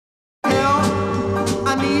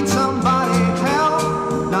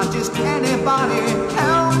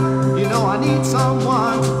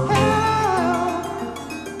someone help.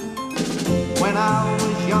 When I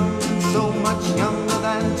was young and so much younger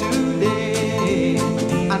than today,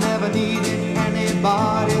 I never needed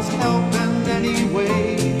anybody's help in any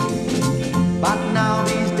way. But now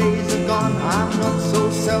these days are gone, I'm not so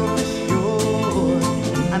self-assured.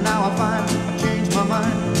 And now I find I've changed my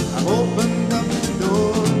mind, I've opened up the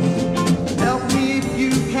door. Help me if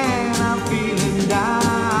you can, I'm feeling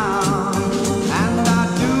down. And I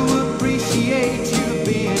do appreciate you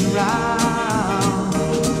being round.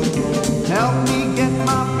 Help me get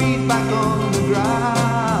my feet back on the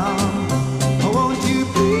ground. Oh, won't you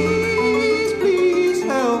please, please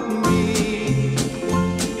help me.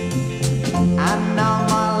 And now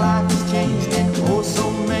my life has changed in oh so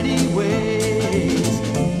many ways.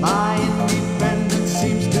 My independence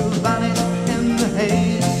seems to vanish in the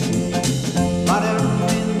haze. But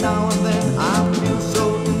every now and then I feel so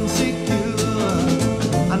insecure.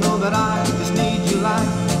 I know that I just need you like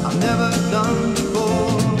I've never done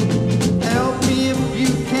before. Help me if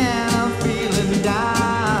you can, I'm feeling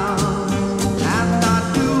down. And I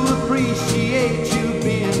do appreciate you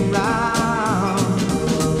being round.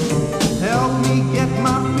 Help me get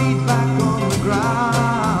my feet back on the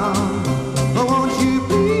ground. Oh, won't you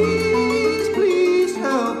please, please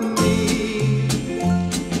help me.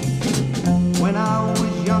 When I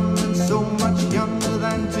was young and so much younger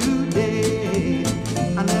than today,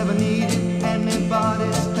 I never needed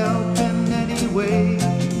anybody's help in any way.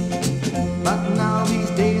 But now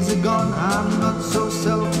these days are gone, I'm not so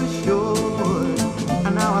self-assured.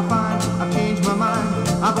 And now I find I've changed my mind,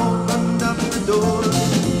 I've opened up the doors.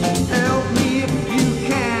 Help me if you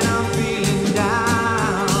can, I'm feeling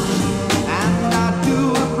down. And I do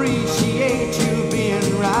appreciate you being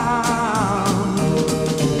round.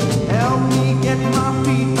 Help me get my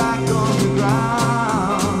feet back